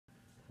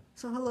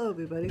So hello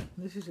everybody,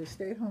 this is your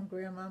stay-at-home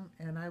grandma,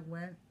 and I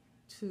went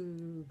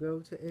to go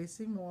to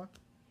AC Moore.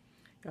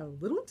 Got a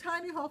little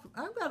tiny haul.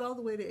 I got all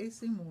the way to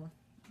AC Moore,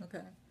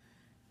 okay,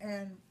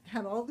 and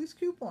had all these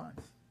coupons.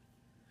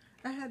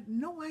 I had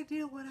no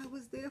idea what I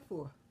was there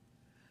for.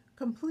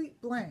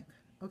 Complete blank,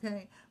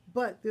 okay.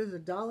 But there's a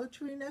Dollar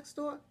Tree next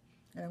door,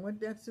 and I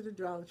went next to the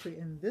Dollar Tree,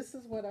 and this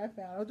is what I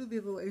found. I'll do the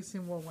little AC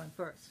Moore one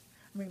first.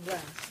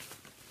 Last.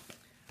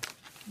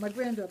 My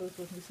granddaughter was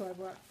with me, so I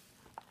brought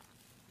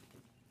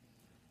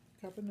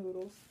cup of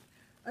noodles.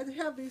 I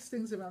have these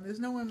things around. There's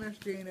no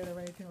MSG in it or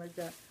anything like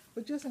that.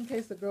 But just in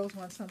case the girls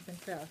want something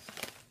fast.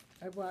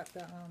 I bought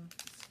the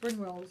spring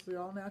rolls, the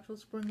all-natural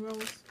spring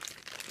rolls.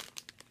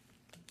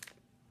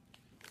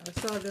 I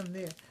saw them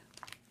there.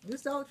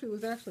 This Dollar Tree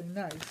was actually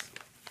nice.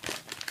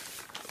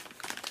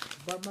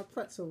 Bought my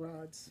pretzel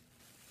rods.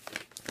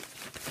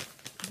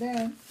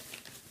 Then,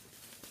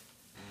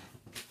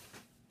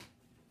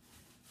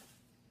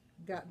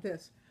 got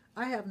this.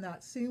 I have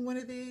not seen one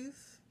of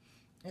these.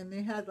 And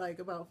they had like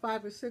about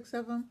 5 or 6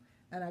 of them,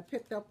 and I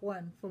picked up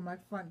one for my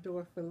front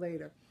door for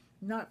later.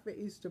 Not for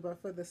Easter,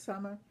 but for the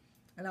summer.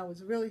 And I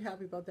was really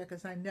happy about that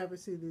because I never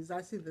see these.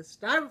 I see the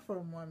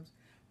styrofoam ones,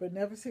 but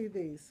never see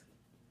these.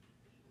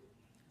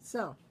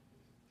 So,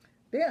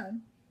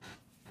 then,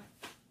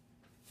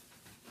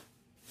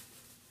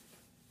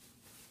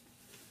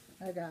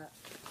 I got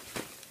a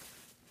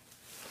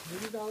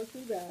 $30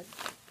 free bag,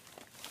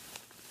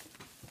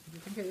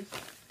 just in case.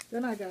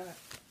 Then I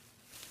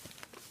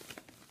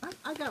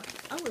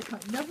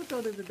would never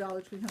go to the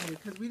Dollar Tree hungry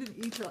because we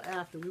didn't eat till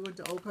after. We went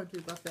to Old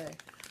Country Buffet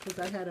because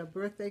I had a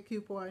birthday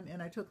coupon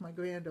and I took my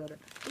granddaughter.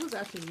 It was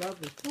actually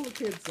lovely. Full of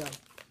kids though.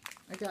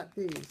 I got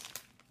these.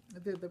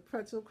 They're the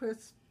pretzel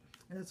crisp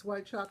and it's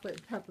white chocolate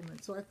and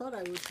peppermint. So I thought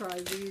I would try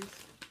these.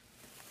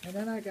 And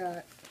then I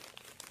got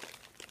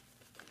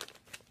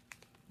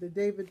the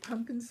David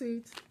pumpkin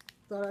seeds.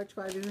 Thought I'd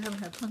try. They haven't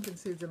had pumpkin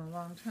seeds in a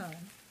long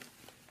time.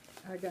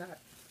 I got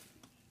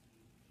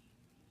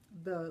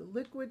the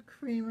liquid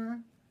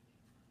creamer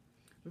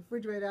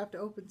refrigerator after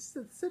open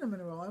cinnamon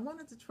roll. I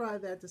wanted to try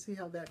that to see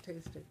how that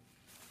tasted.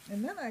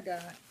 And then I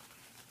got,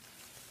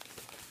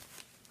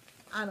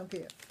 I don't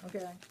care,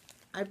 okay?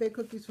 I bake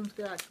cookies from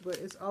scratch, but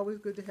it's always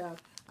good to have.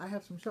 I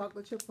have some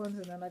chocolate chip ones,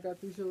 and then I got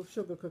these little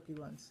sugar cookie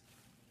ones.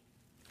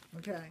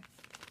 Okay?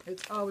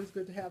 It's always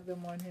good to have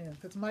them on hand.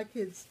 Because my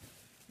kids,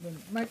 when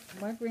my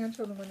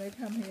grandchildren, when they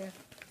come here,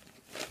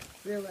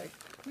 they're like,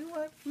 we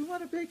want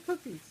to bake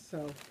cookies.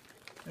 So,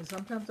 and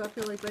sometimes I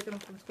feel like baking them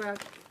from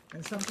scratch,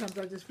 and sometimes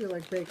I just feel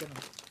like baking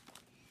them.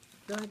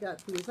 Then I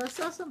got these. I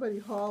saw somebody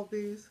haul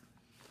these,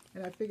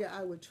 and I figured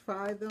I would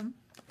try them.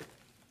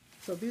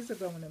 So these are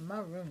going in my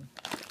room.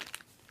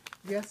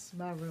 Yes,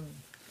 my room.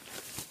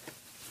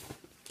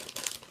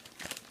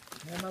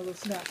 And my little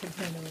snack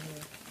container in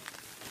there.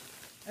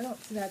 I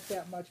don't snack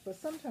that much, but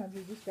sometimes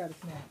you just gotta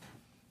snack.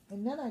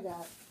 And then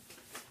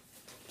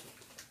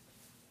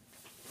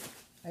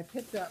I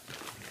picked up,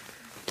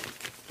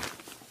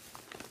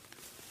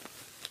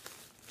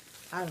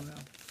 I don't know.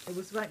 It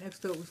was right next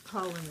door. It was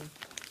calling me.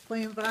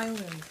 Playing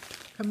violin.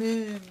 Come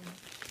in.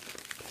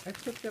 I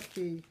picked up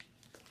the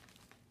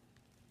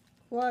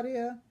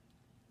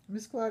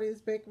Miss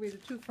Claudia's Bakery, the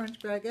 2 French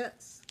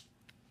baguettes.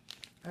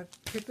 I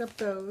picked up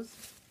those.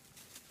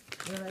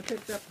 And then I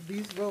picked up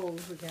these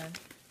rolls again.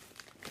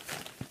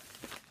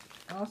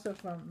 Also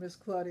from Miss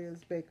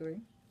Claudia's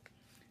Bakery.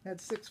 I had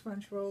 6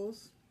 French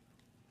rolls.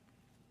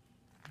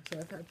 So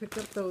I picked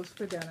up those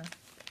for dinner.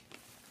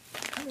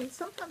 I mean,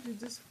 sometimes you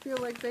just feel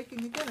like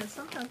baking again, and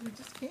sometimes you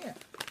just can't.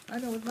 I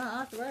know with my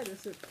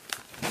arthritis, it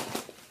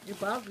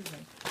bothers me.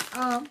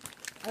 I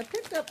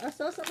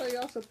saw somebody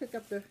also pick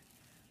up the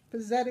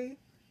Pizzetti,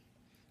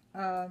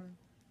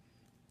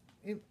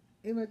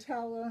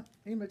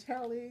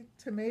 Imatali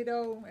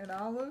tomato and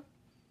olive,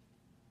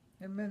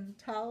 and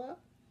Mentala,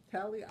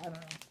 Tally, I don't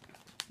know.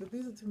 But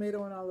these are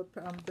tomato and olive,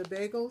 the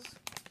bagels.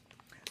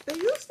 They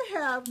used to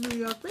have New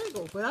York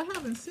bagel, but I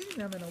haven't seen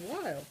them in a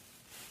while.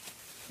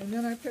 And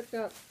then I picked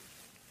up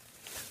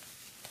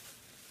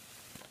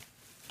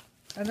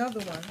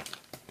another one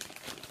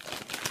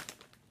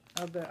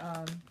of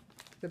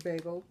the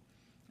bagel,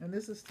 and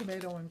this is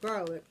tomato and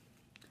garlic.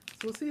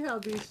 So we'll see how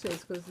these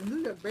taste, because the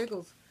New York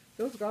bagels,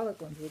 those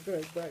garlic ones were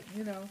good, but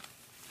you know,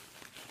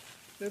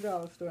 they're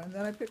dollar store. And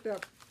then I picked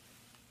up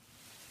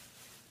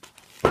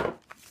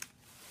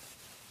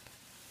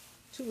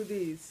 2 of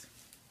these.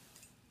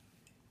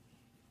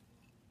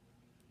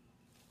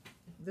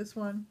 This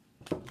one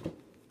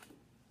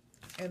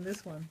and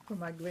this one for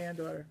my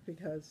granddaughter,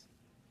 because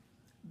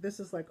this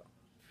is like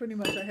pretty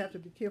much I have to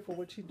be careful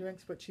what she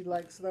drinks, but she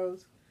likes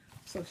those.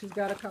 So she's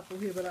got a couple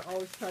here, but I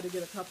always try to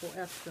get a couple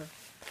extra.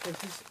 So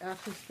she's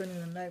actually spending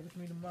the night with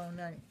me tomorrow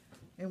night.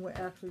 And we're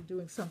actually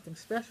doing something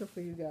special for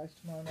you guys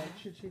tomorrow night,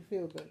 should she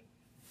feel good.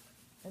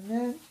 And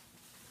then,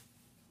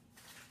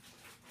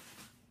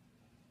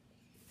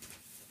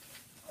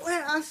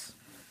 last,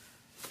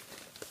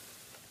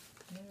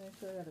 let me make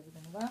sure I got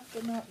everything. Last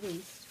but not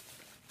least,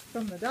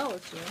 from the Dollar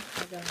Store,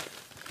 I got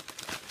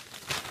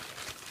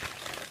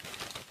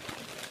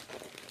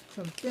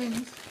some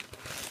things.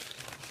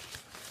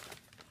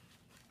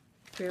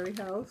 Fairy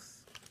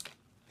house.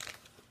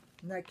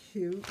 Isn't that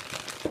cute?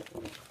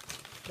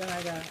 Then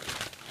I got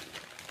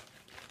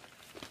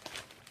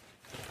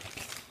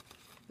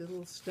the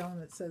little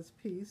stone that says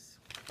peace.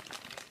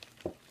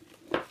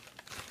 And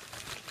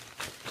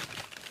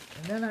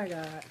then I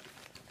got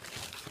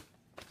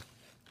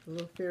the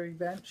little fairy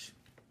bench.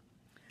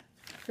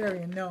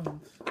 Fairy and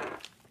gnomes.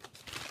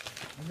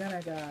 And then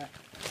I got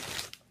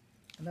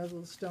another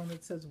little stone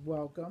that says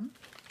welcome.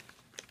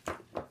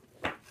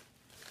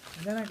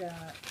 And then I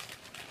got,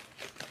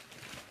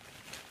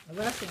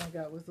 the last thing I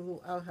got was the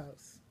little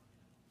outhouse.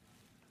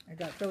 I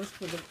got those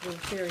for the little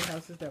fairy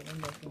houses that we're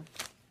making.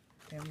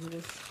 And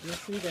you'll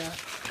see that.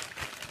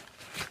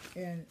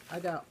 And I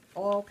got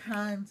all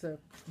kinds of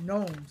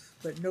gnomes,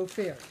 but no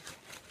fairies.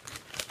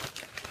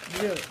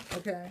 Really,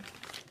 okay?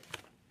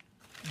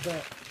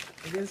 But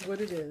it is what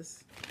it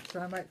is.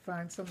 So I might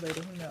find some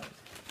later, who knows.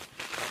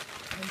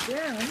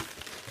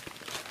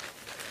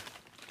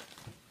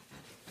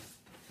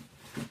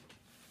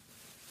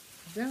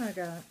 And then I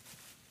got,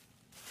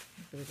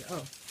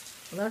 oh,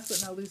 last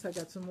but not least, I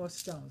got some more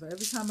stones.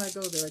 Every time I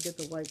go there, I get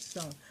the white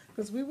stone.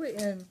 Because we were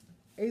in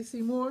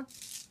AC Moore,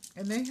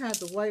 and they had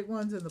the white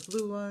ones and the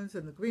blue ones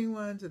and the green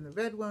ones and the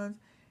red ones,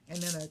 and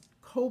then a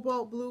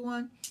cobalt blue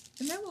one.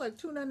 And they were like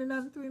 $2.99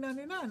 and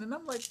 $3.99. And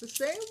I'm like, the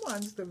same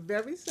ones, the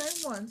very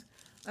same ones.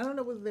 I don't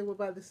know whether they were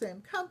by the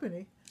same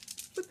company,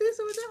 but these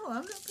are the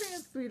I'm not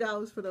paying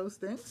 $3 for those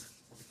things.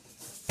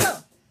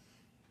 So,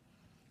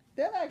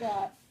 then I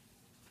got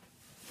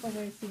from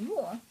AC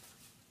Moore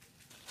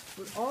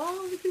with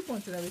all the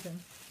coupons and everything.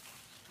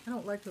 I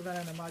don't like to run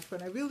out of Mod Podge,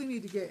 but I really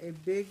need to get a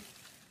big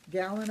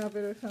gallon of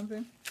it or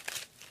something.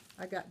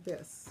 I got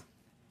this,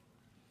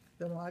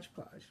 the Mod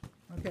Podge.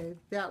 Okay,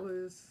 that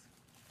was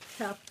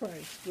half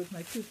price with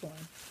my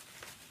coupon.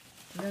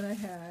 And then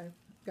I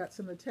got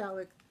some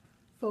metallic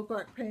folk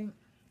art paint.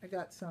 I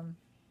got some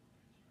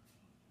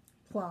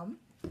plum.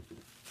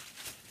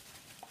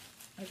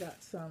 I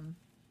got some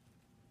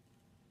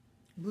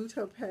blue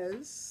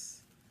topaz.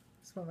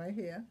 This one right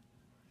here.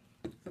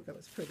 I thought that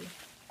was pretty.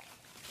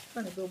 I'm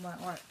trying to build my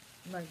art,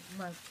 my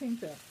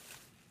paint up.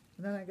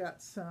 And then I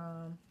got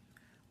some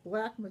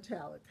black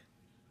metallic.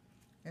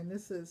 And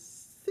this is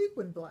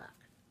sequin black.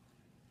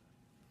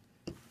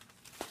 And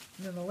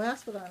then the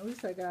last but not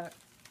least I got,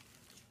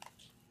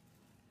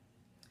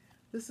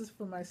 this is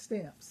for my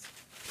stamps.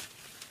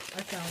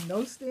 I found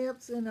no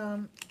stamps in,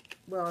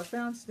 well, I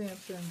found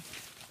stamps in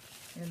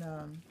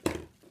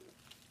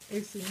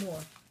AC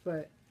Moore,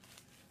 but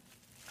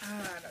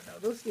I don't know,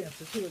 those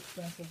stamps are too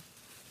expensive.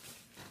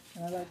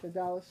 And I like the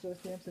dollar store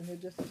stamps, and they're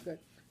just as good.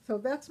 So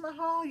that's my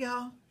haul,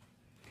 y'all.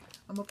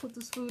 I'm going to put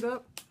this food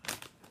up,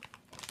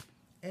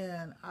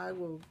 and I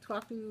will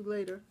talk to you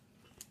later,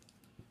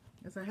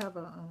 as I have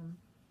I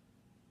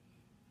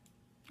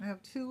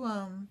have two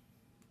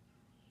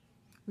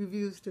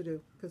reviews to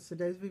do, because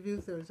today's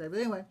review Thursday. But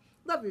anyway,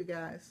 love you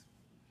guys.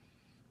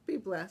 Be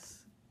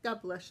blessed.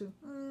 God bless you.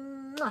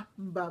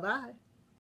 Bye-bye.